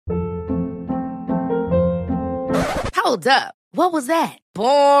Hold up. What was that?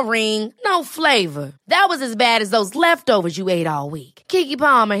 Boring. No flavor. That was as bad as those leftovers you ate all week. Keke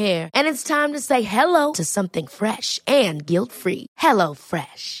Palmer here, and it's time to say hello to something fresh and guilt-free. Hello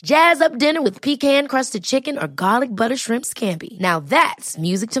Fresh. Jazz up dinner with pecan-crusted chicken or garlic butter shrimp scampi. Now that's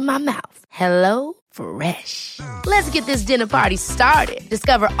music to my mouth. Hello Fresh. Let's get this dinner party started.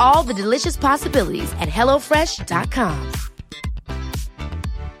 Discover all the delicious possibilities at hellofresh.com.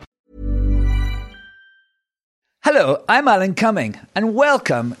 Hello, I'm Alan Cumming, and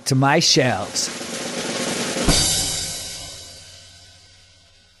welcome to My Shelves.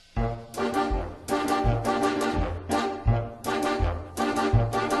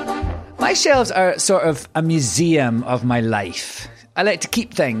 My shelves are sort of a museum of my life. I like to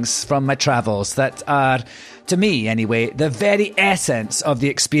keep things from my travels that are, to me anyway, the very essence of the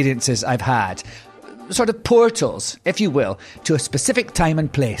experiences I've had. Sort of portals, if you will, to a specific time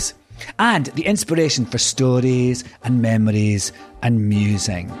and place. And the inspiration for stories and memories and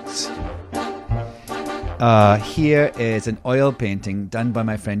musings. Here is an oil painting done by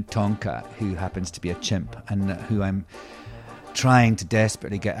my friend Tonka, who happens to be a chimp and who I'm trying to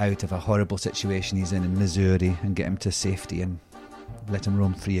desperately get out of a horrible situation he's in Missouri and get him to safety and let him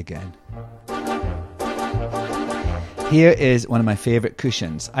roam free again. Here is one of my favourite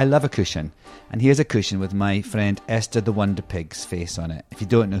cushions. I love a cushion. And here's a cushion with my friend Esther the Wonder Pig's face on it. If you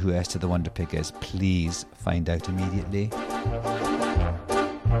don't know who Esther the Wonder Pig is, please find out immediately.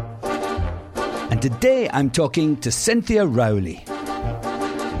 And today I'm talking to Cynthia Rowley.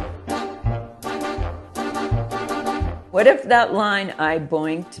 What if that line, "I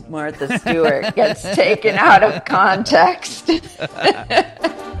boinked Martha Stewart," gets taken out of context?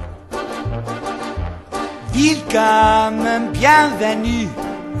 Welcome, bienvenue,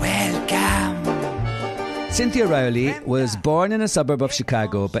 welcome. Cynthia Rowley was born in a suburb of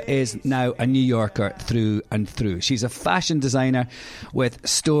Chicago, but is now a New Yorker through and through. She's a fashion designer with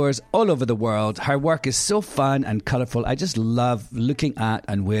stores all over the world. Her work is so fun and colourful. I just love looking at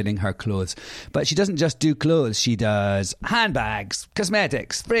and wearing her clothes. But she doesn't just do clothes. She does handbags,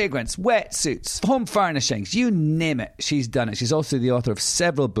 cosmetics, fragrance, wetsuits, home furnishings, you name it. She's done it. She's also the author of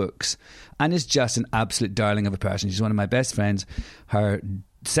several books and is just an absolute darling of a person. She's one of my best friends. Her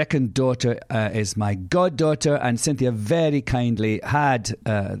second daughter is my goddaughter, and Cynthia very kindly had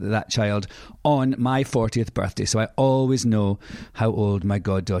that child on my 40th birthday, so I always know how old my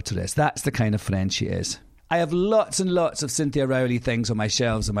goddaughter is. That's the kind of friend she is. I have lots and lots of Cynthia Rowley things on my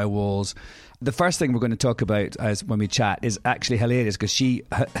shelves and my walls. The first thing we're going to talk about when we chat is actually hilarious because she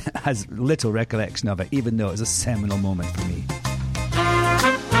has little recollection of it, even though it was a seminal moment for me.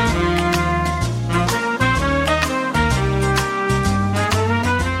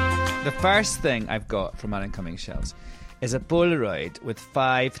 The first thing I've got from Alan Cumming shelves is a Polaroid with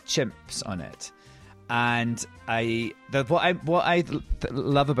 5 chimps on it. And what I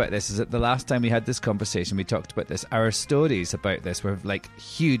love about this is that the last time we had this conversation, we talked about this. Our stories about this were like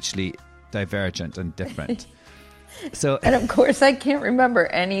hugely divergent and different. So, and of course, I can't remember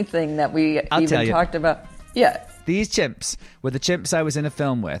anything that we talked about. Yeah, these chimps were the chimps I was in a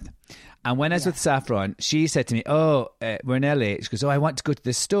film with. And when I was with Saffron, she said to me, we're in LA. She goes, I want to go to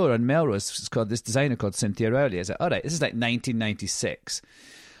this store on Melrose. It's called this designer called Cynthia Rowley. I said, all right, this is like 1996.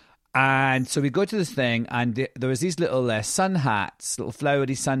 And so we go to this thing, and there was these little sun hats, little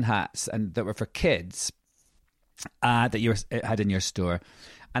flowery sun hats, and that were for kids that you had in your store.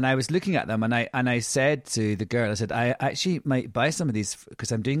 And I was looking at them, and I said to the girl, I said, I actually might buy some of these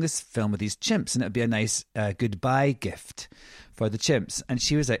because I'm doing this film with these chimps, and it would be a nice goodbye gift for the chimps. And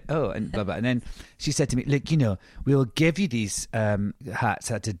she was like, oh, and blah, blah. And then she said to me, look, we will give you these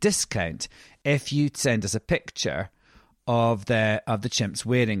hats at a discount if you send us a picture of the chimps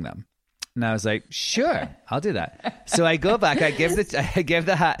wearing them. And I was like, sure, I'll do that. So I go back, I give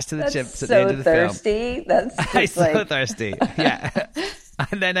the hats to the chimps at the end of the thirsty. film. I'm so like... thirsty. Yeah.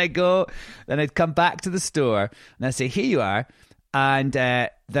 And then I'd come back to the store and I'd say, here you are. And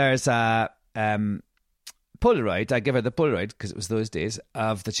there's a Polaroid. I give her the Polaroid because it was those days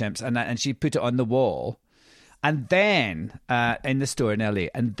of the chimps. And she put it on the wall. And then in the store in LA.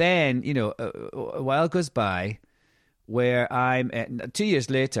 And then, a while goes by where I'm 2 years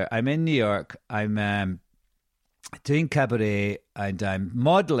later, I'm in New York. I'm doing cabaret and I'm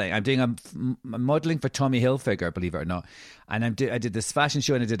modelling. I'm modelling for Tommy Hilfiger, believe it or not. And I did this fashion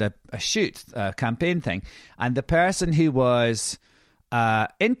show and I did a shoot, a campaign thing. And the person who was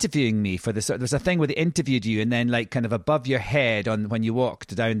interviewing me for this, there was a thing where they interviewed you and then like kind of above your head on when you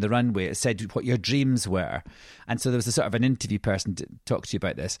walked down the runway, it said what your dreams were. And so there was a sort of an interview person to talk to you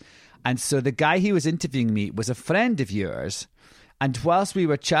about this. And so the guy who was interviewing me was a friend of yours. And whilst we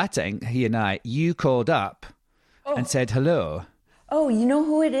were chatting, he and I, you called up and said hello. Oh, you know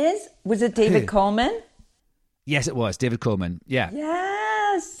who it is? Was it David Coleman? Yes, it was David Coleman. Yeah.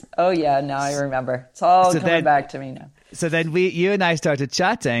 Yes. Oh, yeah. Now I remember. It's all coming back to me now. So then you and I started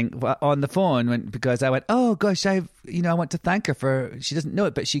chatting on the phone because I went, oh gosh, I want to thank her for, she doesn't know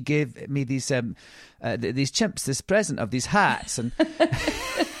it, but she gave me these chimps, this present of these hats, and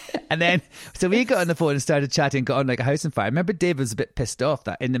and then so we got on the phone and started chatting, got on like a house on fire. I remember Dave was a bit pissed off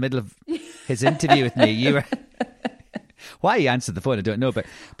that in the middle of his interview with me, you were. Why he answered the phone, I don't know, but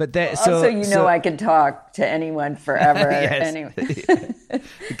also I can talk to anyone forever. Yes. Anyway.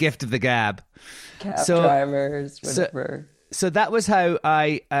 The gift of the gab. Cab drivers, whatever. So that was how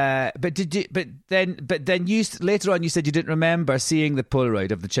I. But then you later on you said you didn't remember seeing the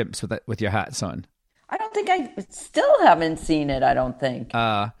Polaroid of the chimps with your hats on. I don't think I still haven't seen it. I don't think.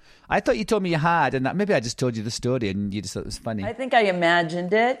 I thought you told me you had, and that maybe I just told you the story and you just thought it was funny. I think I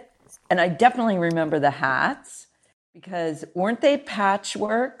imagined it, and I definitely remember the hats. Because weren't they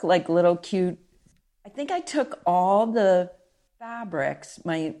patchwork, like little cute? I think I took all the fabrics,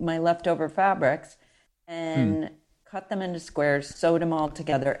 my leftover fabrics, and cut them into squares, sewed them all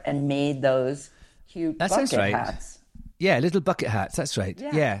together, and made those cute bucket hats. Yeah, little bucket hats. That's right.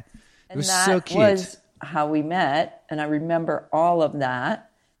 Yeah. It was that so cute. Was how we met, and I remember all of that,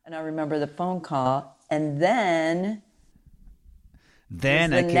 and I remember the phone call, and then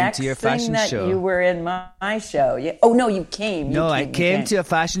I came to your fashion show. You were in my show. Yeah. Oh no, you came. I came to a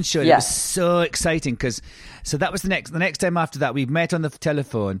fashion show. Yeah. It was so exciting so that was the next time after that we met on the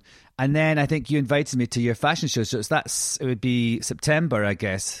telephone, and then I think you invited me to your fashion show. So it would be September, I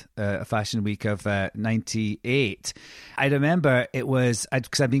guess, a fashion week of '98. I remember it was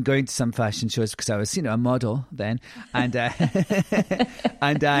because I've been going to some fashion shows because I was a model then, and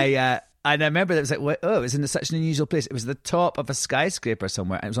And I remember that it was like, it was in such an unusual place. It was the top of a skyscraper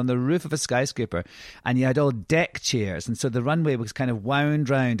somewhere, and it was on the roof of a skyscraper, and you had all deck chairs, and so the runway was kind of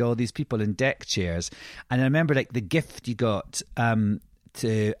wound round all these people in deck chairs. And I remember like the gift you got to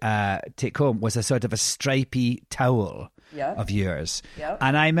take home was a sort of a stripy towel of yours. Yep.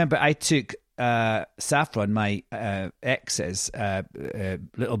 And I remember I took Saffron, my ex's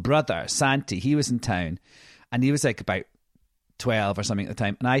little brother, Santi. He was in town, and he was like about 12 or something at the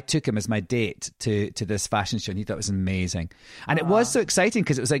time, and I took him as my date to this fashion show, and he thought it was amazing. And it was so exciting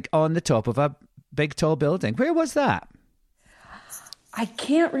because it was like on the top of a big tall building. Where was that? I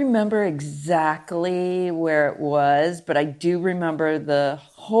can't remember exactly where it was, but I do remember the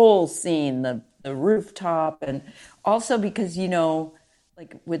whole scene, the rooftop, and also because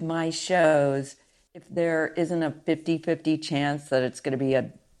like with my shows, if there isn't a 50-50 chance that it's going to be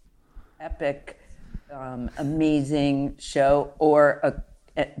an epic amazing show or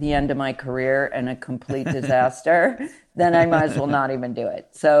at the end of my career and a complete disaster, then I might as well not even do it.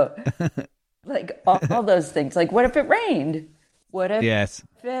 So like all those things, like what if it rained? What if it,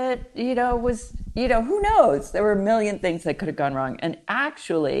 was, who knows? There were a million things that could have gone wrong. And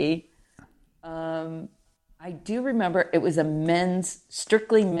actually, I do remember it was a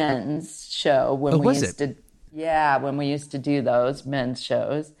strictly men's show when we used to do those men's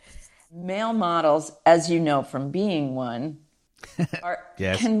shows. Male models, as you know from being one,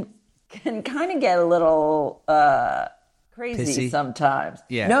 can kind of get a little crazy Pissy. Sometimes.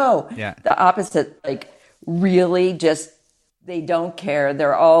 Yeah. No, the opposite. Like really, just they don't care.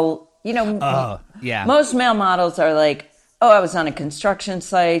 They're all Most male models are like, oh, I was on a construction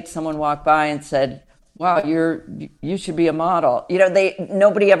site. Someone walked by and said, "Wow, you should be a model."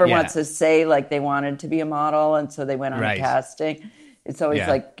 Nobody ever wants to say like they wanted to be a model, and so they went on a casting. It's always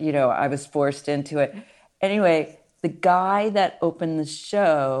like, I was forced into it. Anyway, the guy that opened the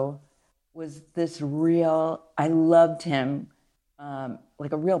show was this I loved him,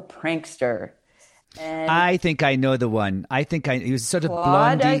 like a real prankster. And I think I know the one. He was sort of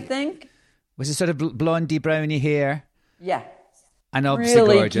Claude, blondie. I think. Was it sort of blondie, browny hair? Yeah. And obviously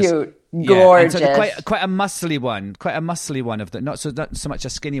really gorgeous. Cute. Gorgeous. And sort of quite a muscly one of the, not so much a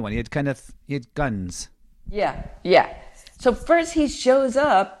skinny one. He had guns. Yeah. So first he shows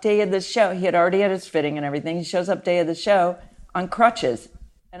up day of the show. He had already had his fitting and everything. He shows up day of the show on crutches.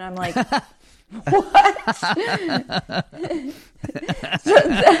 And I'm like, what?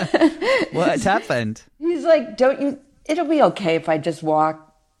 What happened? He's like, it'll be okay if I just walk.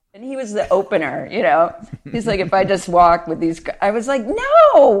 And he was the opener, He's like, if I just walk with these, I was like,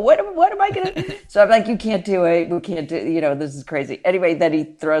 no, what am I going to? So I'm like, you can't do it. We can't do, this is crazy. Anyway, then he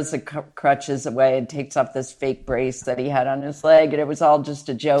throws the crutches away and takes off this fake brace that he had on his leg. And it was all just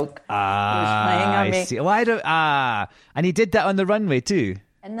a joke. He was playing on me. See. And he did that on the runway too.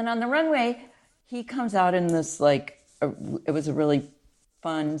 And then on the runway, he comes out in this it was a really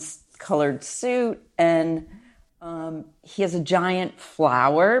fun colored suit. And he has a giant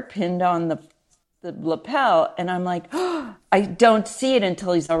flower pinned on the lapel, and I'm like, oh, I don't see it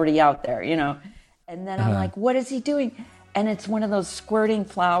until he's already out there, you know. And then I'm like, what is he doing? And it's one of those squirting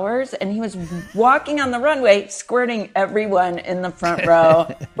flowers, and he was walking on the runway, squirting everyone in the front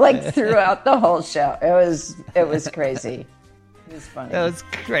row, like throughout the whole show. It was crazy. It was funny. Those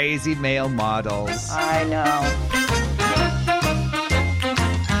crazy male models. I know.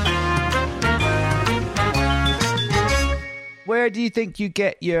 Where do you think you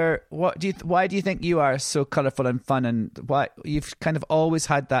get your? Why do you think you are so colourful and fun? And why you've kind of always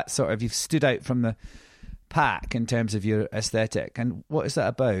had that sort of, you've stood out from the pack in terms of your aesthetic. And what is that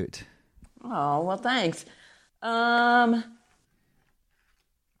about? Oh, well, thanks. I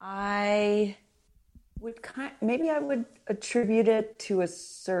would maybe I would attribute it to a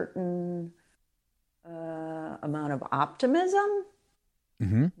certain amount of optimism.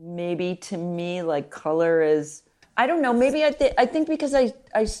 Mm-hmm. Maybe to me, like, color is, I don't know, maybe I think because I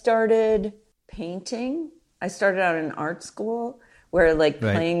started painting. I started out in art school where, like,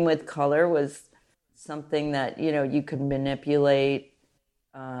 playing with color was something that, you know, you could manipulate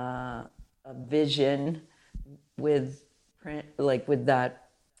a vision with print, like with the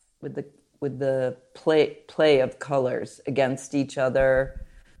play of colors against each other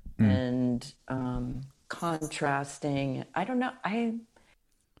and contrasting. I don't know.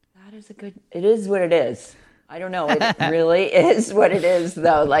 It is what it is. I don't know. It really is what it is,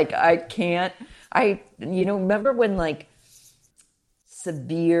 though. Like, remember when, like,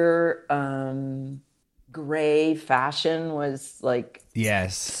 severe gray fashion was, like,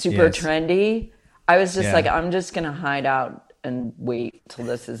 super trendy? I was just like, I'm just going to hide out and wait till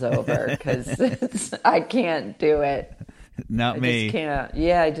this is over because I can't do it. Not me.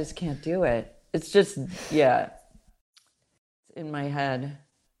 I just can't do it. It's just, it's in my head.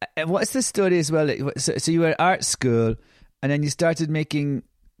 And what's the story as well? So you were at art school, and then you started making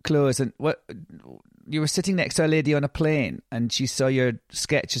clothes, and what you were sitting next to a lady on a plane, and she saw your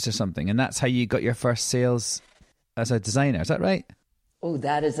sketches or something, and that's how you got your first sales as a designer. Is that right? Oh,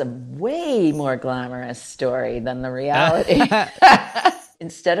 that is a way more glamorous story than the reality.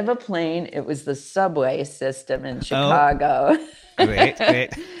 Instead of a plane, it was the subway system in Chicago. Oh, great.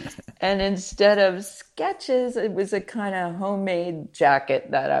 And instead of sketches, it was a kind of homemade jacket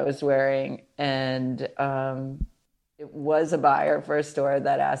that I was wearing. And it was a buyer for a store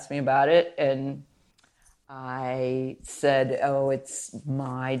that asked me about it. And I said, oh, it's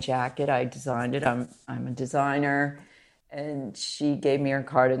my jacket. I designed it. I'm a designer. And she gave me her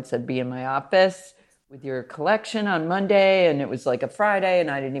card and said, be in my office with your collection on Monday. And it was like a Friday,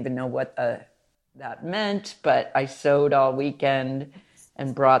 and I didn't even know what that meant. But I sewed all weekend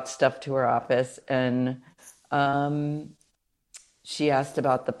and brought stuff to her office. And she asked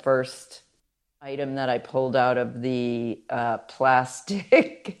about the first item that I pulled out of the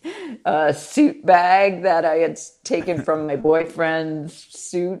plastic suit bag that I had taken from my boyfriend's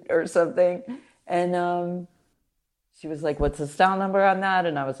suit or something. And she was like, what's the style number on that?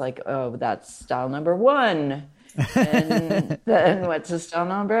 And I was like, oh, that's style number 1. And then what's the style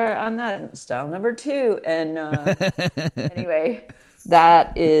number on that? Style number 2. And anyway,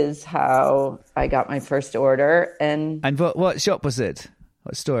 that is how I got my first order. And what shop was it?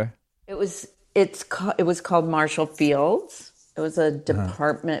 What store? It was called Marshall Fields. It was a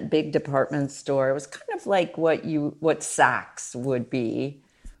big department store. It was kind of like what Saks would be,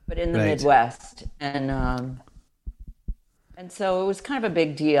 but in the Midwest. And so it was kind of a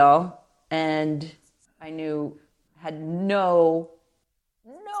big deal, and I had no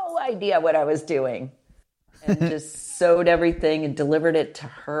idea what I was doing, and just sewed everything and delivered it to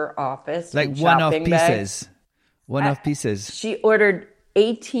her office. Like one-off pieces. One-off pieces. She ordered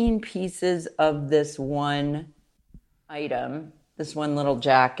 18 pieces of this one item, this one little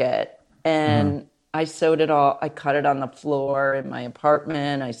jacket, and I sewed it all. I cut it on the floor in my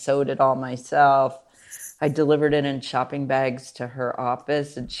apartment. I sewed it all myself. I delivered it in shopping bags to her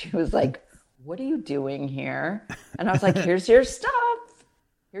office, and she was like, what are you doing here? And I was like, here's your stuff.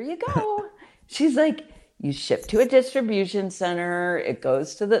 Here you go. She's like, you ship to a distribution center. It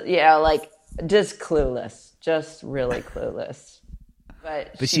goes to just clueless, just really clueless.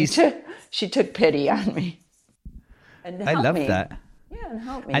 But she took pity on me. And I love that. Yeah, and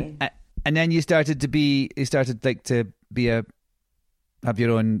helped me. And then you started to have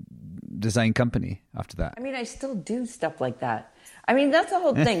your own design company after that. I mean, I still do stuff like that. I mean, that's the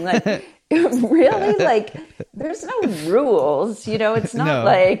whole thing. Like, really, like, there's no rules, you know, it's not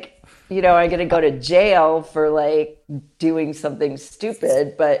like, you know, I'm going to go to jail for, like, doing something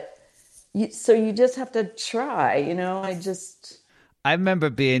stupid, but so you just have to try, you know, I remember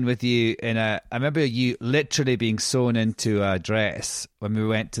being with you I remember you literally being sewn into a dress when we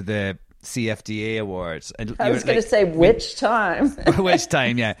went to the CFDA Awards. And I was going to say, which time? Which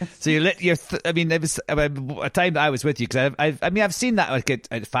time, yeah. So I mean, it was a time that I was with you, because I've seen that like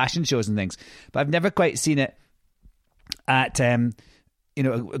at fashion shows and things, but I've never quite seen it at,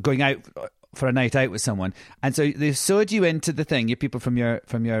 going out for a night out with someone. And so they sewed you into the thing, you people from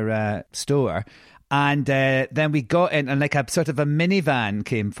your store. And then we got in, and like a sort of a minivan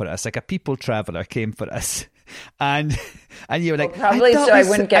came for us, like a people traveller came for us. And you were like, probably so I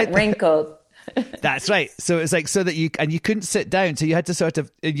wouldn't get wrinkled. That's right. So it's like, so that you couldn't sit down, so you had to sort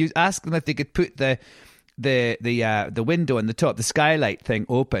of, you asked them if they could put the window on the top, the skylight thing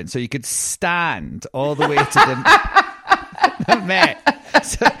open, so you could stand all the way to the Met.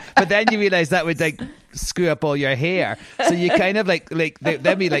 So, but then you realise that would like screw up all your hair, so you kind of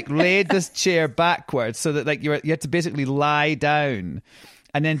then we like laid this chair backwards so that like you had to basically lie down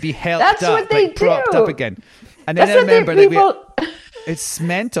and then be helped That's up, what they like propped do. up again. And then I remember it's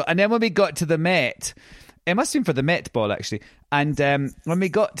mental. And then when we got to the Met, it must have been for the Met Ball actually. And when we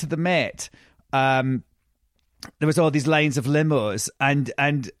got to the Met, there was all these lines of limos, and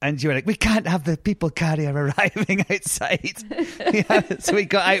you were like, we can't have the people carrier arriving outside. So we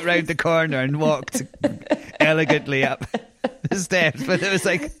got out round the corner and walked elegantly up the steps. But it was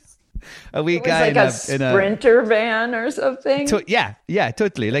like a wee guy in a Sprinter van or something. Yeah,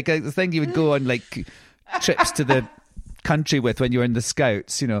 totally. Like a thing you would go on like trips to the country with when you were in the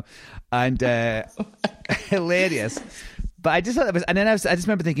Scouts, and hilarious. But I just thought that was, and then I just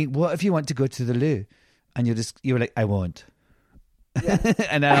remember thinking, what if you want to go to the loo? And you were like, I won't. Yeah.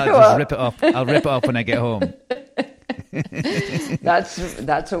 And then I'll just rip it off. I'll rip it off when I get home.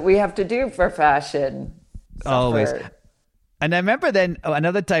 That's what we have to do for fashion. Always. And I remember then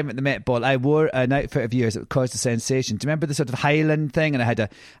another time at the Met Ball, I wore an outfit of yours that caused a sensation. Do you remember the sort of Highland thing? And I had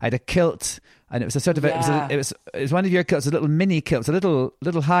a kilt, and it was a sort of it was one of your kilts, a little mini kilt, a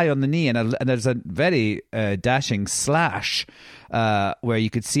little high on the knee, and there's a very dashing slash where you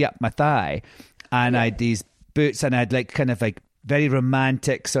could see up my thigh. And I had these boots, and I had like kind of like very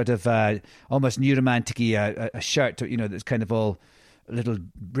romantic, sort of almost new romantic-y a shirt, that's kind of all little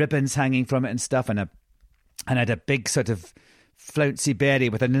ribbons hanging from it and stuff, and I had a big sort of flouncy berry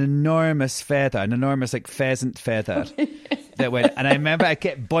with an enormous like pheasant feather that went. And I remember I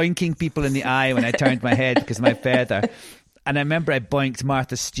kept boinking people in the eye when I turned my head because of my feather. And I remember I boinked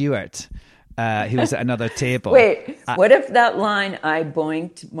Martha Stewart, who was at another table. Wait, what if that line, I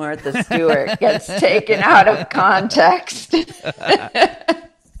boinked Martha Stewart, gets taken out of context?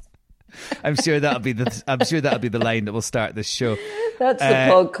 I'm sure that'll be the line that will start this show. That's the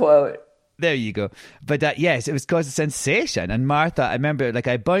pull quote. There you go. But yes, it was caused a sensation. And Martha, I remember, like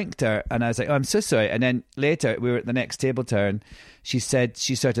I boinked her, and I was like, "Oh, I'm so sorry." And then later, we were at the next table turn. She said,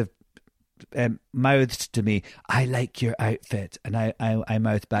 she sort of mouthed to me, "I like your outfit," and I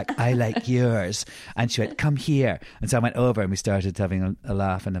mouthed back, "I like yours." And she went, "Come here." And so I went over, and we started having a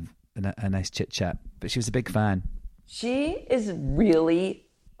laugh and a nice chit chat. But she was a big fan. She is really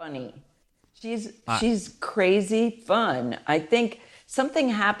funny. She's crazy fun. I think something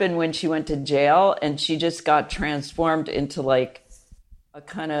happened when she went to jail, and she just got transformed into like a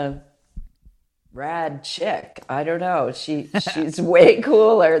kind of rad chick. I don't know. She's way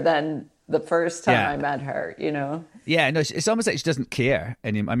cooler than the first time I met her, Yeah, no, it's almost like she doesn't care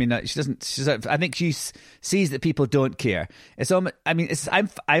anymore. I mean, she doesn't. I think she sees that people don't care. It's almost. I mean, I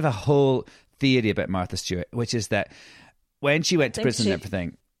have a whole theory about Martha Stewart, which is that when she went to prison and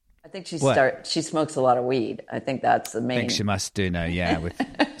everything, I think she smokes a lot of weed. I think that's the main. I think she must do now, yeah, with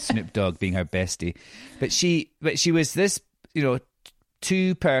Snoop Dogg being her bestie. But she was this,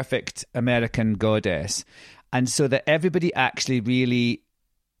 too perfect American goddess, and so that everybody actually really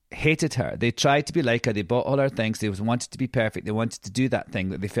hated her. They tried to be like her. They bought all her things. They wanted to be perfect. They wanted to do that thing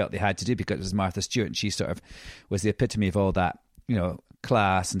that they felt they had to do because it was Martha Stewart, and she sort of was the epitome of all that,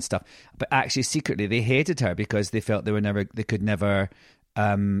 class and stuff. But actually, secretly, they hated her because they felt they could never,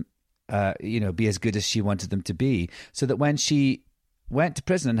 be as good as she wanted them to be. So that when she went to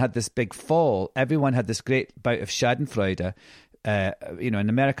prison and had this big fall, everyone had this great bout of Schadenfreude. And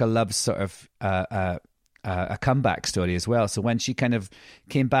America loves sort of a comeback story as well. So when she kind of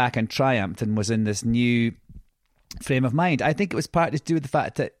came back and triumphed and was in this new frame of mind, I think it was partly to do with the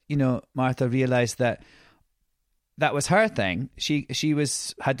fact that, Martha realised that was her thing. She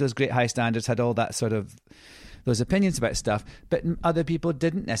had those great high standards, had all that sort of those opinions about stuff, but other people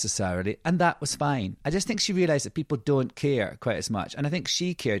didn't necessarily, and that was fine. I just think she realised that people don't care quite as much, and I think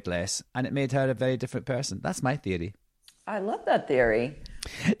she cared less, and it made her a very different person. That's my theory. I love that theory.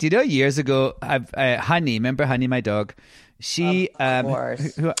 Do you know years ago, Honey, remember Honey, my dog? She, Of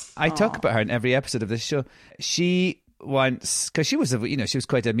course. who I talk about her in every episode of this show. She once, because she was she was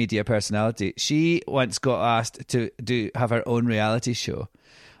quite a media personality. She once got asked to have her own reality show,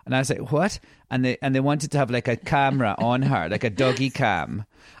 and I was like, what? And they wanted to have like a camera on her, like a doggy cam,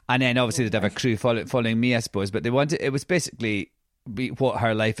 and then obviously they'd have a crew following me, I suppose. But it was basically what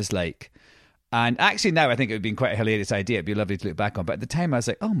her life is like. And actually now I think it would have been quite a hilarious idea. It'd be lovely to look back on. But at the time I was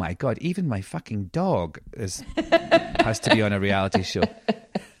like, oh my God, even my fucking dog has to be on a reality show.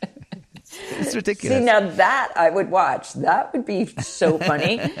 It's ridiculous. See, now that I would watch. That would be so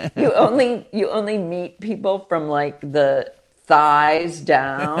funny. You only meet people from like the thighs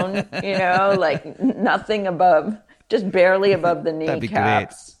down, like nothing above, just barely above the kneecaps. That'd be great.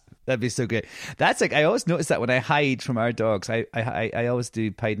 That'd be so great. That's like, I always notice that when I hide from our dogs. I always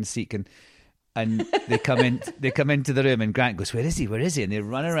do hide and seek, and they come into the room and Grant goes, where is he? And they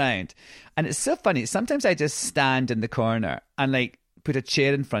run around. And it's so funny. Sometimes I just stand in the corner and like put a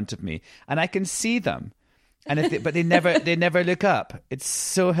chair in front of me and I can see them. And but they never look up. It's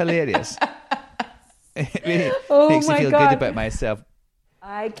so hilarious. It really makes me feel good about myself.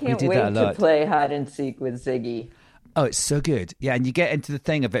 I can't wait to play hide and seek with Ziggy. Oh, it's so good. Yeah, and you get into the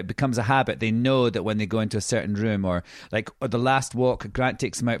thing of it becomes a habit. They know that when they go into a certain room or the last walk, Grant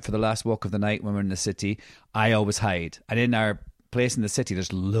takes them out for the last walk of the night when we're in the city, I always hide. And in our place in the city,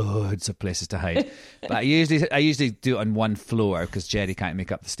 there's loads of places to hide. But I usually do it on one floor because Jerry can't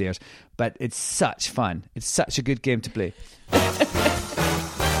make up the stairs. But it's such fun. It's such a good game to play.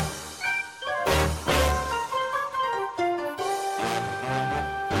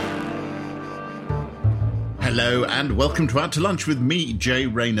 Hello and welcome to Out to Lunch with me, Jay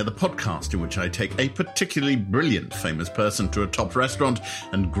Rayner, the podcast in which I take a particularly brilliant famous person to a top restaurant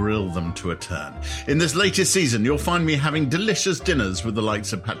and grill them to a turn. In this latest season, you'll find me having delicious dinners with the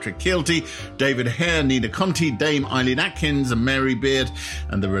likes of Patrick Kielty, David Hare, Nina Conti, Dame Eileen Atkins and Mary Beard,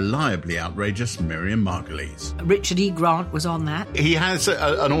 and the reliably outrageous Miriam Margolyes. Richard E. Grant was on that. He has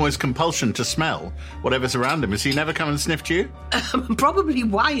an always compulsion to smell whatever's around him. Has he never come and sniffed you? Probably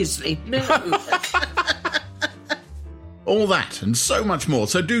wisely, no. All that and so much more,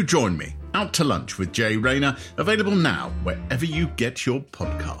 so do join me. Out to Lunch with Jay Rayner, available now wherever you get your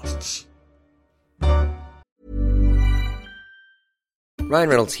podcasts. Ryan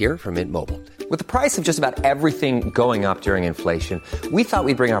Reynolds here from Mint Mobile. With the price of just about everything going up during inflation, we thought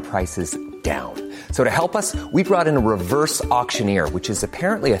we'd bring our prices down. So to help us, we brought in a reverse auctioneer, which is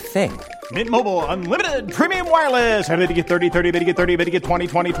apparently a thing. Mint Mobile Unlimited Premium Wireless. How to get 30, 30, bit to get 30, bit to get 20,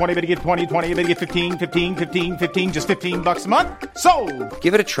 20, 20, bit to get 20, 20, bit to get 15, 15, 15, 15, just $15 a month? Sold!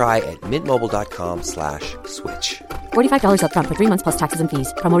 Give it a try at mintmobile.com/switch. $45 up front for 3 months plus taxes and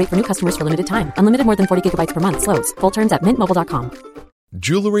fees. Promo rate for new customers for limited time. Unlimited more than 40 gigabytes per month. Slows full terms at mintmobile.com.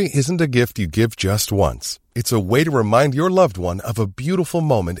 Jewelry isn't a gift you give just once. It's a way to remind your loved one of a beautiful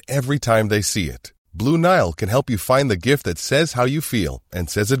moment every time they see it. Blue Nile can help you find the gift that says how you feel and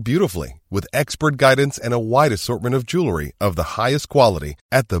says it beautifully, with expert guidance and a wide assortment of jewelry of the highest quality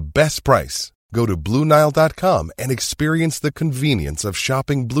at the best price. Go to BlueNile.com and experience the convenience of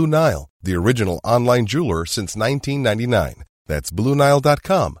shopping Blue Nile, the original online jeweler since 1999. That's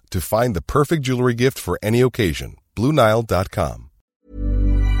BlueNile.com to find the perfect jewelry gift for any occasion. BlueNile.com.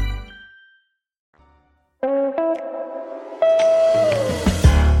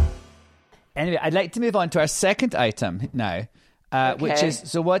 Anyway, I'd like to move on to our second item now, which is,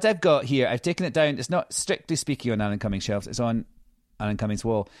 so what I've got here, I've taken it down. It's not strictly speaking on Alan Cummings' shelves. It's on Alan Cummings'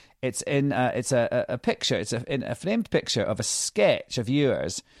 wall. It's in, it's a picture. It's in a framed picture of a sketch of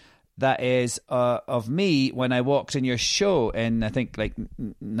yours that is of me when I walked in your show in, I think, like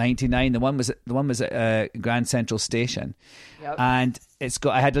 99. The one was at Grand Central Station. Yep. And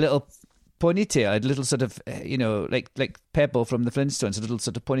I had a little ponytail. I had a little sort of, like Pebble from the Flintstones, a little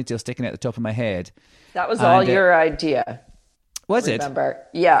sort of ponytail sticking out the top of my head. That was all your idea. Was it? Remember?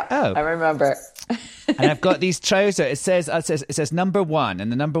 Yeah. Oh. I remember. And I've got these trousers. It says number one,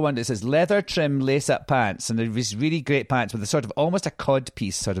 and the number one, it says leather trim lace-up pants, and they're these really great pants with a sort of almost a cod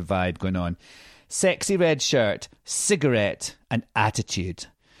piece sort of vibe going on. Sexy red shirt, cigarette, and attitude.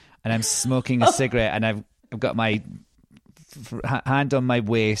 And I'm smoking a cigarette, and I've got my hand on my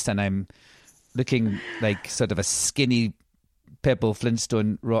waist, and I'm looking like sort of a skinny Pebble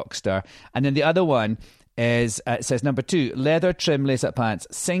Flintstone rock star. And then the other one is, it says number two, leather trim lace-up pants,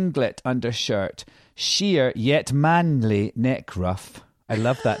 singlet undershirt, sheer yet manly neck ruff. I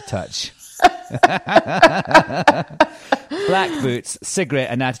love that touch. Black boots, cigarette,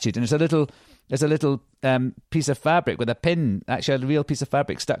 and attitude. And there's a little piece of fabric with a pin, actually a real piece of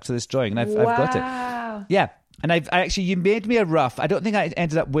fabric stuck to this drawing, and I've got it. Yeah. And you made me a ruff. I don't think I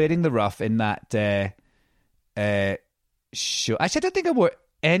ended up wearing the ruff in that show. Actually, I don't think I wore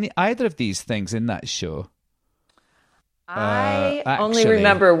either of these things in that show. I only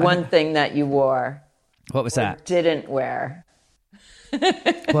remember one thing that you wore. What was that? Didn't wear.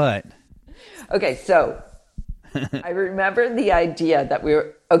 What? Okay, so I remember the idea that we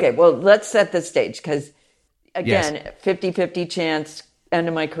were... Okay, well, let's set the stage because, again, 50-50 chance, end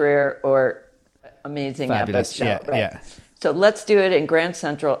of my career, or amazing Fabulous. epic show. Yeah, right? yeah. So let's do it in Grand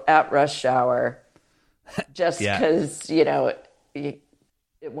Central at rush hour just because,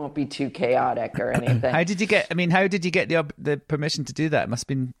 it won't be too chaotic or anything. How did you get the permission to do that? It must have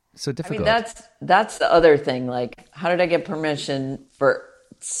been so difficult. I mean, that's the other thing. Like, how did I get permission for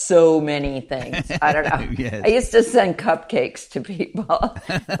so many things? I don't know. Yes. I used to send cupcakes to people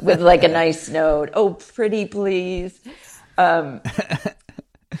with like a nice note. Oh, pretty please. So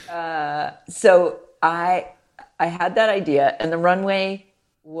I had that idea, and the runway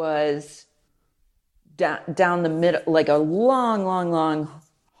was down the middle, like a long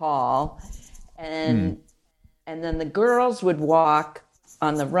hall, and then the girls would walk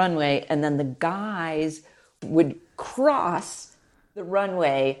on the runway, and then the guys would cross the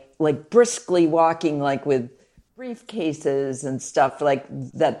runway, like briskly walking, like with briefcases and stuff, like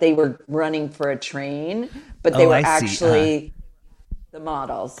that they were running for a train, but they were actually the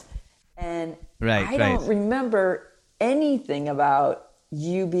models. And I don't remember anything about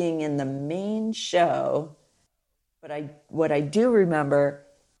you being in the main show, but what I do remember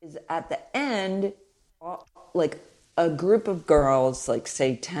is at the end, like a group of girls, like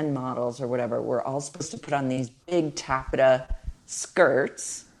say 10 models or whatever, were all supposed to put on these big taffeta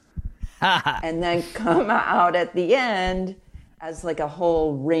skirts and then come out at the end as like a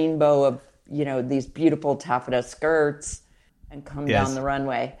whole rainbow of, these beautiful taffeta skirts and come down the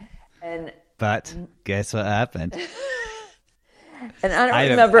runway. But guess what happened? And I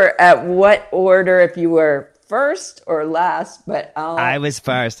don't remember at what order, if you were first or last, but I was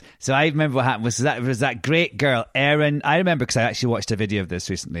first. So I remember what happened was that great girl, Erin. I remember because I actually watched a video of this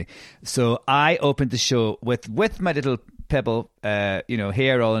recently. So I opened the show with my little pebble,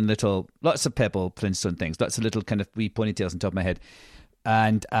 hair all in lots of pebble Flintstone things, lots of little kind of wee ponytails on top of my head.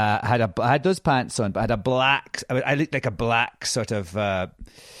 And I had those pants on, but I had a black. I looked like a black sort of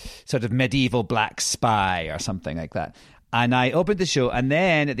medieval black spy or something like that. And I opened the show, and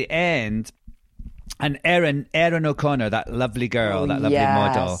then at the end, and Erin O'Connor, that lovely girl, that lovely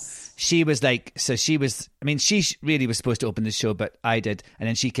model, she was like, she really was supposed to open the show, but I did, and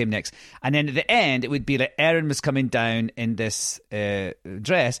then she came next. And then at the end, it would be like Erin was coming down in this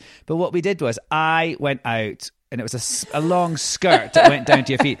dress, but what we did was I went out, and it was a long skirt that went down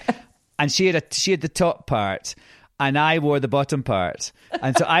to your feet, and she had the top part, and I wore the bottom part.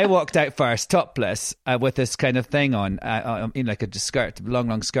 And so I walked out first, topless, with this kind of thing on, like a skirt,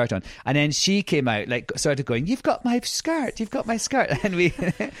 long skirt on. And then she came out, like, started going, "You've got my skirt, you've got my skirt." And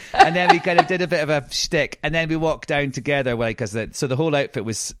then we kind of did a bit of a shtick. And then we walked down together, so the whole outfit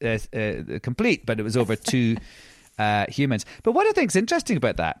was complete, but it was over two humans. But one of the things interesting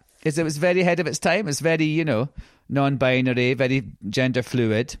about that is it was very ahead of its time. It was very, non-binary, very gender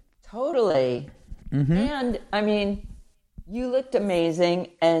fluid. Totally. Mm-hmm. And I mean, you looked amazing,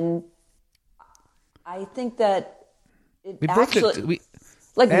 and I think that we both looked.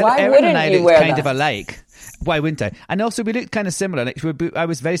 Why Erin wouldn't and I you looked wear kind them? of alike? Why wouldn't I? And also, we looked kind of similar. Like I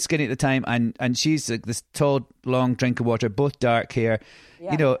was very skinny at the time, and she's like this tall, long drink of water, both dark hair.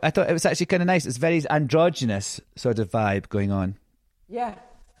 Yeah. I thought it was actually kind of nice. It's very androgynous sort of vibe going on. Yeah,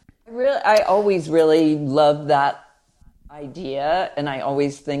 I always really love that idea, and I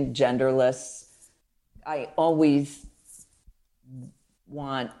always think genderless. I always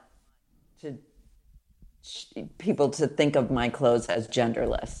want people to think of my clothes as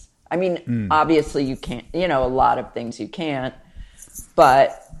genderless. I mean, obviously you can't, a lot of things you can't,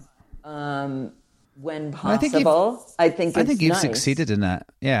 but when possible, I think you've nice. Succeeded in that.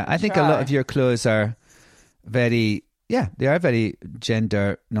 Yeah, I think a lot of your clothes are they are very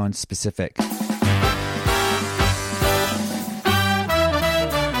gender non-specific.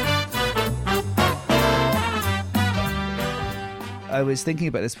 I was thinking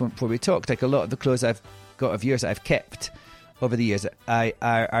about this before we talked. Like a lot of the clothes I've got of yours that I've kept over the years, I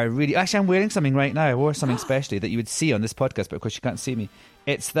really... Actually, I'm wearing something right now. I wore something specially that you would see on this podcast, but of course you can't see me.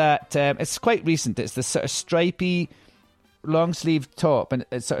 It's that... it's quite recent. It's this sort of stripy long-sleeve top, and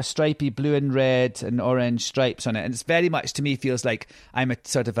it's sort of stripy blue and red and orange stripes on it. And it's very much, to me, feels like I'm a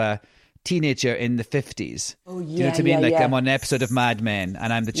sort of a teenager in the 50s. Oh, yeah, do you know what I mean? I'm on an episode of Mad Men,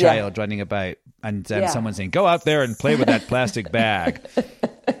 and I'm the child running about, and someone's saying, "Go out there and play with that plastic bag."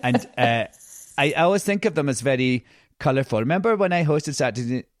 And I always think of them as very colourful. Remember when I hosted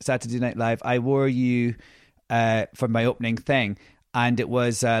Saturday Night Live, I wore you for my opening thing. And it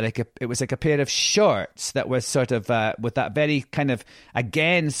was like a pair of shorts that were sort of with that very kind of,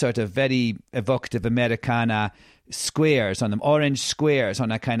 again, sort of very evocative Americana squares on them, orange squares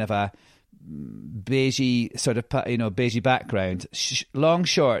on a kind of a beigey sort of, beigey background, long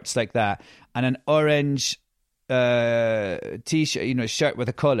shorts like that, and an orange t-shirt, shirt with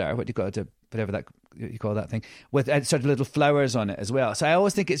a collar. What do you call it? Whatever that you call that thing, with sort of little flowers on it as well. So I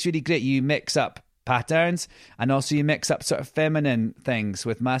always think it's really great. You mix up patterns and also you mix up sort of feminine things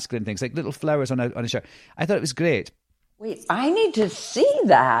with masculine things, like little flowers on a shirt. I thought it was great. Wait, I need to see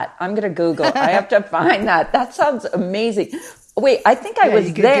that. I'm going to Google. I have to find that. That sounds amazing. Wait, I think I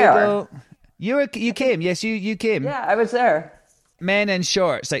was there. Google. You came. Yes, you came. Yeah, I was there. Men in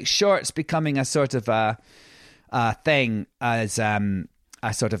shorts, like shorts becoming a sort of a thing as a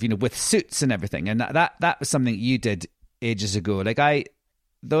sort of, with suits and everything. And that was something you did ages ago. Like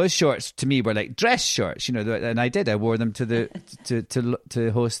those shorts to me were like dress shorts, and I wore them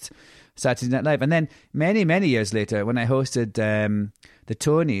to host Saturday Night Live. And then many, many years later, when I hosted the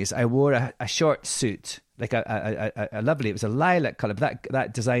Tonys, I wore a short suit, like a lovely, it was a lilac colour, but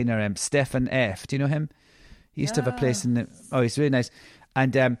that designer, Stefan F., do you know him? He used to have a place he's really nice.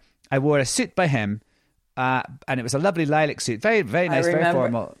 And I wore a suit by him, and it was a lovely lilac suit, very, very nice, very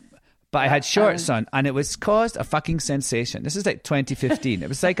formal. But I had shorts on, and it was caused a fucking sensation. This is like 2015. It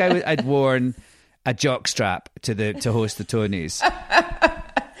was like I'd worn a jockstrap to host the Tonys.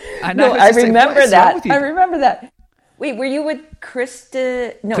 And I remember that. I remember that. Wait, were you with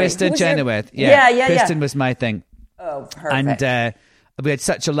Krista? No, Krista Chenoweth. Yeah. Kristen was my thing. Oh, perfect. And we had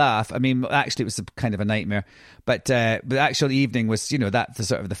such a laugh. I mean, actually, it was kind of a nightmare. But the actual evening was, that the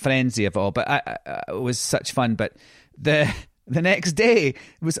sort of the frenzy of it all. But it was such fun. But the next day, it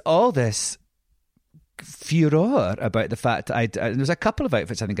was all this furor about the fact that there was a couple of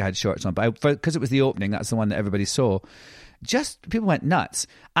outfits I think I had shorts on, but because it was the opening, that's the one that everybody saw. Just people went nuts,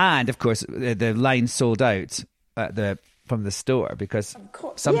 and of course the line sold out from the store because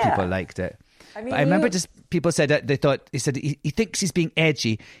some people liked it. I mean, but I remember just people said that he said he thinks he's being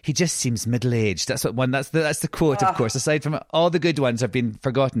edgy. He just seems middle aged. That's what one. That's the quote, of course. Aside from all the good ones have been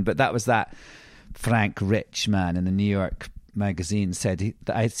forgotten, but that was that Frank Rich man in the New York magazine said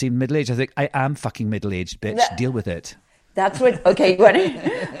that I seemed middle aged. I think I am fucking middle aged, bitch. Deal with it. That's what. Okay.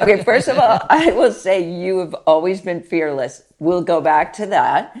 Okay. First of all, I will say you have always been fearless. We'll go back to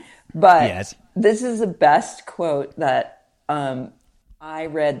that, but yes. This is the best quote that I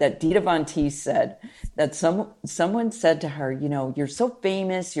read that Dita Von Teese said, that someone said to her, you're so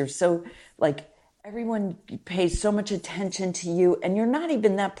famous, you're so like everyone pays so much attention to you, and you're not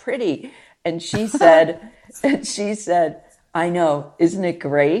even that pretty. And she said, I know, isn't it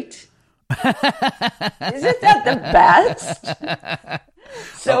great? Isn't that the best?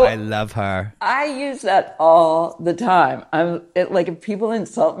 So I love her. I use that all the time. Like if people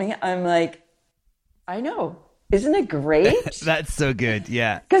insult me, I'm like, I know. Isn't it great? That's so good.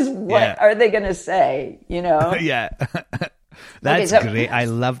 Yeah. Because what are they going to say? Yeah. That's great. I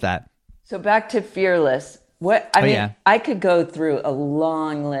love that. So back to Fearless. I could go through a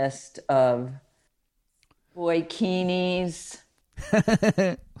long list of boykinis.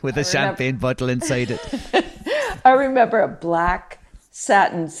 With a champagne bottle inside it. I remember a black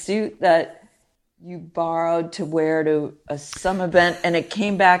satin suit that you borrowed to wear to some event, and it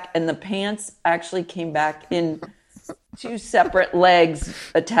came back, and the pants actually came back in two separate legs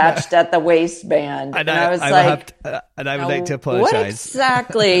attached at the waistband. And I was like, I would like to apologize. What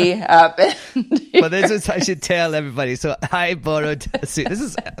exactly happened? Well, this is, I should tell everybody. So I borrowed a suit. This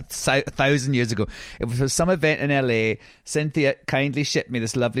is 1,000 years ago. It was for some event in LA. Cynthia kindly shipped me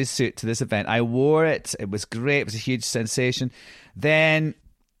this lovely suit to this event. I wore it. It was great. It was a huge sensation. Then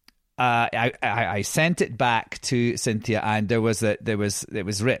I sent it back to Cynthia, and it was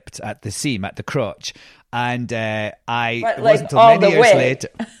ripped at the seam, at the crotch. And it wasn't until many years later,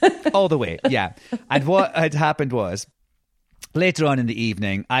 all the way, yeah. And what had happened was, later on in the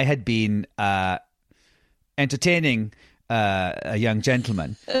evening, I had been entertaining a young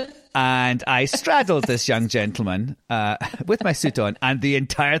gentleman, and I straddled this young gentleman with my suit on, and the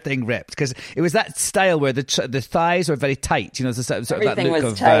entire thing ripped, because it was that style where the thighs were very tight. Everything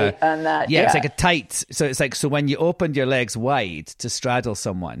was tight on that. Yeah, it's like a tight. So it's like, so when you opened your legs wide to straddle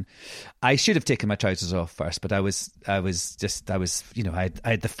someone, I should have taken my trousers off first, but I had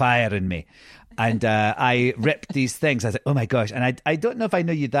the fire in me, and I ripped these things. I was like, oh my gosh, and I don't know if I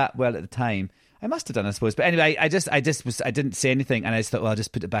knew you that well at the time. I must have done, I suppose. But anyway, I didn't say anything, and I just thought, well, I'll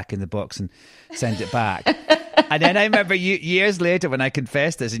just put it back in the box and send it back. And then I remember you years later when I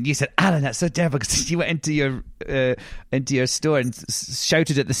confessed this, and you said, "Alan, that's so terrible," because you went into your store and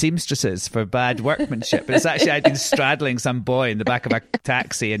shouted at the seamstresses for bad workmanship. But it's actually I'd been straddling some boy in the back of a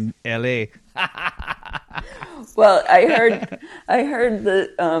taxi in LA. Well, I heard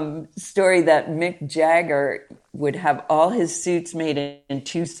the story that Mick Jagger would have all his suits made in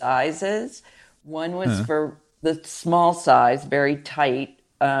 2 sizes. One was for the small size, very tight,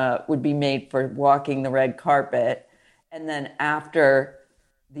 would be made for walking the red carpet. And then after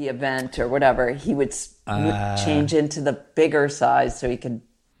the event or whatever, he would change into the bigger size so he could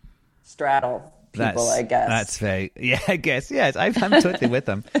straddle people, I guess. That's very, I guess, yes. I'm totally with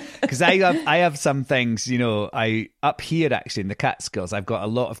them. Because I have some things, I up here actually in the Catskills, I've got a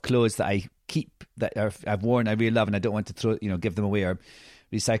lot of clothes that I keep that I've worn, I really love, and I don't want to throw, give them away or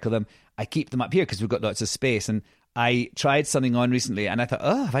recycle them. I keep them up here because we've got lots of space. And I tried something on recently and I thought,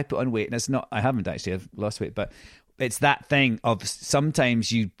 have I put on weight? And it's not, I haven't actually, I've lost weight, but it's that thing of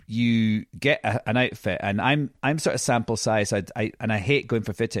sometimes you get an outfit, and I'm sort of sample size. I hate going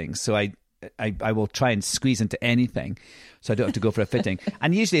for fittings, so I will try and squeeze into anything so I don't have to go for a fitting.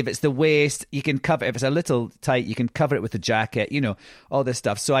 And usually if it's the waist, you can cover, if it's a little tight, you can cover it with a jacket, all this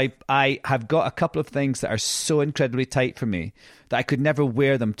stuff. So I have got a couple of things that are so incredibly tight for me that I could never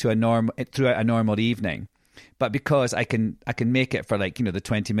wear them throughout a normal evening. But because I can make it for the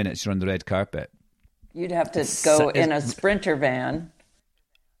 20 minutes you're on the red carpet. You'd have to go in a Sprinter van.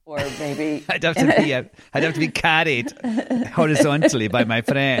 Or maybe I'd have to be carried horizontally by my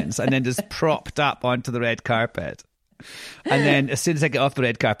friends and then just propped up onto the red carpet. And then as soon as I get off the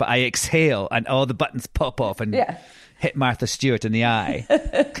red carpet, I exhale and all the buttons pop off and hit Martha Stewart in the eye.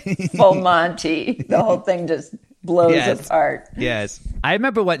 Full Monty. The whole thing just blows apart. Yes. I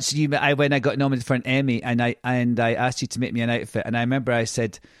remember once when I got nominated for an Emmy and I asked you to make me an outfit, and I remember I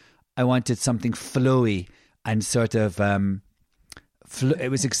said I wanted something flowy and sort of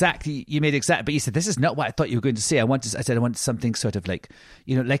it was exactly, you made exact, but you said, this is not what I thought you were going to say. I said I want something sort of like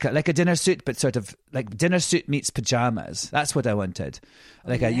a dinner suit, but sort of like dinner suit meets pajamas. That's what I wanted.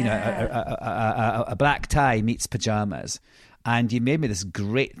 A black tie meets pajamas. And you made me this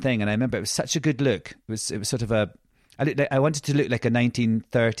great thing. And I remember it was such a good look. It was sort of I wanted to look like a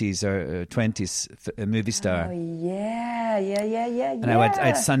 1930s or 20s movie star. Oh, yeah. And I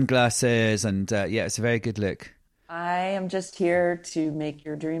had sunglasses and it's a very good look. I am just here to make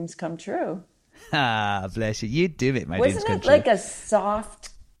your dreams come true. Ah, bless you. You do make my dreams come true. Wasn't it like a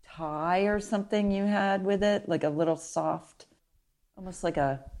soft tie or something you had with it? Like a little soft, almost like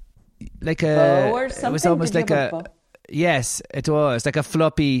a bow or something? It was almost like a yes, it was. Like a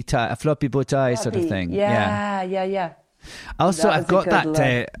floppy bow tie sort of thing. Yeah. Also, I've got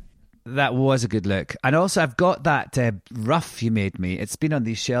that... that was a good look. And also I've got that ruff you made me. It's been on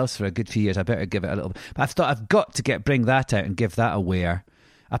these shelves for a good few years. I better give it a little bit. But I've thought I've got to bring that out and give that a wear.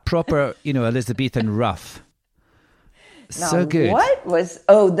 A proper, Elizabethan ruff. Now, so good.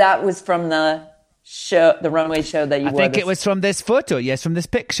 That was from the show, the runway show that you wore. I think it was from this photo. Yes, from this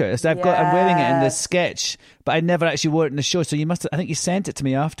picture. So I'm wearing it in this sketch, but I never actually wore it in the show. So I think you sent it to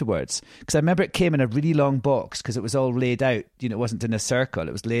me afterwards, because I remember it came in a really long box because it was all laid out. It wasn't in a circle.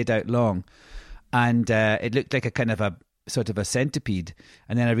 It was laid out long, and it looked like a kind of a sort of a centipede.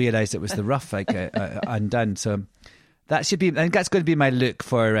 And then I realised it was the ruff, undone. So that should be. I think that's going to be my look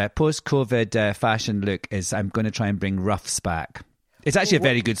for post-COVID fashion look. Is I'm going to try and bring ruffs back. It's actually a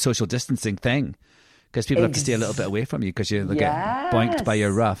very good social distancing thing, because people have to stay a little bit away from you because you get boinked by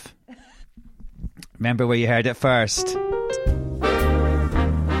your ruff. Remember where you heard it first.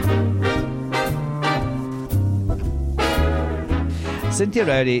 Cynthia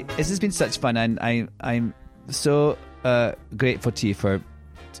Rowley, this has been such fun, and I'm so grateful to you for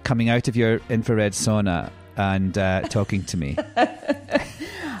coming out of your infrared sauna and talking to me.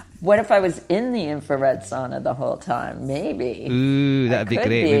 What if I was in the infrared sauna the whole time? Maybe. Ooh, that'd be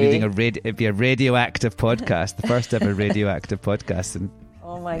great. Maybe doing it'd be a radioactive podcast, the first ever radioactive podcast. And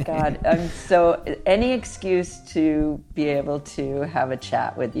oh my God. Any excuse to be able to have a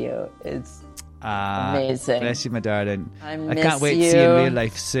chat with you is amazing. Bless you, my darling. I can't wait to see you in real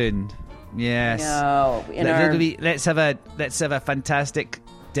life soon. Yes. No. Let's have a fantastic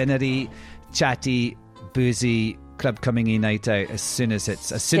dinnery, chatty, boozy club coming in night out as soon as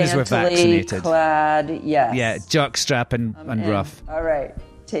we're vaccinated. Clad, yes. Yeah, jockstrap and ruff. All right.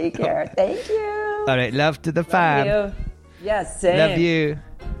 Take care. Thank you. All right, love to the fam. Love you. Yes, same. Love you.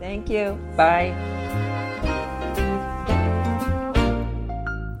 Thank you. Bye.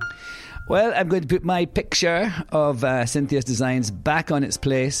 Well, I'm going to put my picture of Cynthia's designs back on its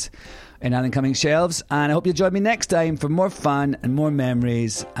place in Alan Cummings shelves, and I hope you'll join me next time for more fun and more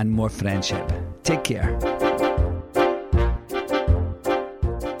memories and more friendship. Take care.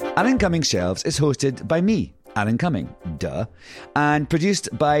 Alan Cumming Shelves is hosted by me, Alan Cumming, duh, and produced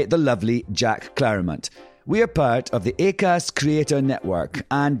by the lovely Jack Claremont. We are part of the Acast Creator Network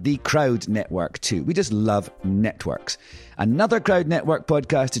and the Crowd Network too. We just love networks. Another Crowd Network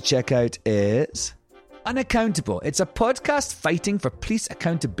podcast to check out is Unaccountable. It's a podcast fighting for police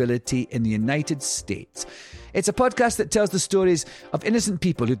accountability in the United States. It's a podcast that tells the stories of innocent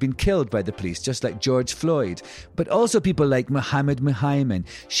people who've been killed by the police, just like George Floyd, but also people like Mohammed Muhaimin,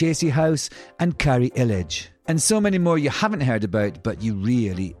 Shacey House and Carrie Illich. And so many more you haven't heard about, but you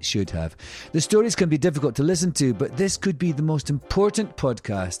really should have. The stories can be difficult to listen to, but this could be the most important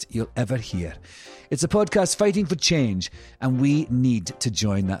podcast you'll ever hear. It's a podcast fighting for change, and we need to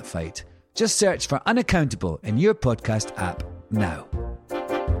join that fight. Just search for Unaccountable in your podcast app now.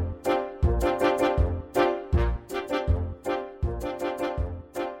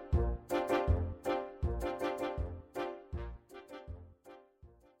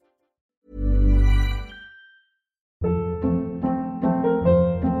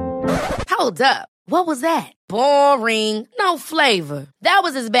 Hold up. What was that? Boring. No flavor. That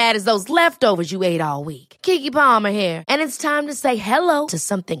was as bad as those leftovers you ate all week. Keke Palmer here, and it's time to say hello to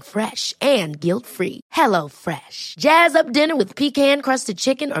something fresh and guilt-free. Hello Fresh. Jazz up dinner with pecan-crusted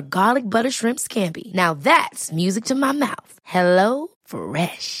chicken or garlic butter shrimp scampi. Now that's music to my mouth. Hello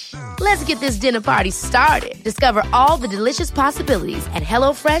Fresh. Let's get this dinner party started. Discover all the delicious possibilities at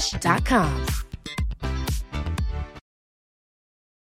HelloFresh.com.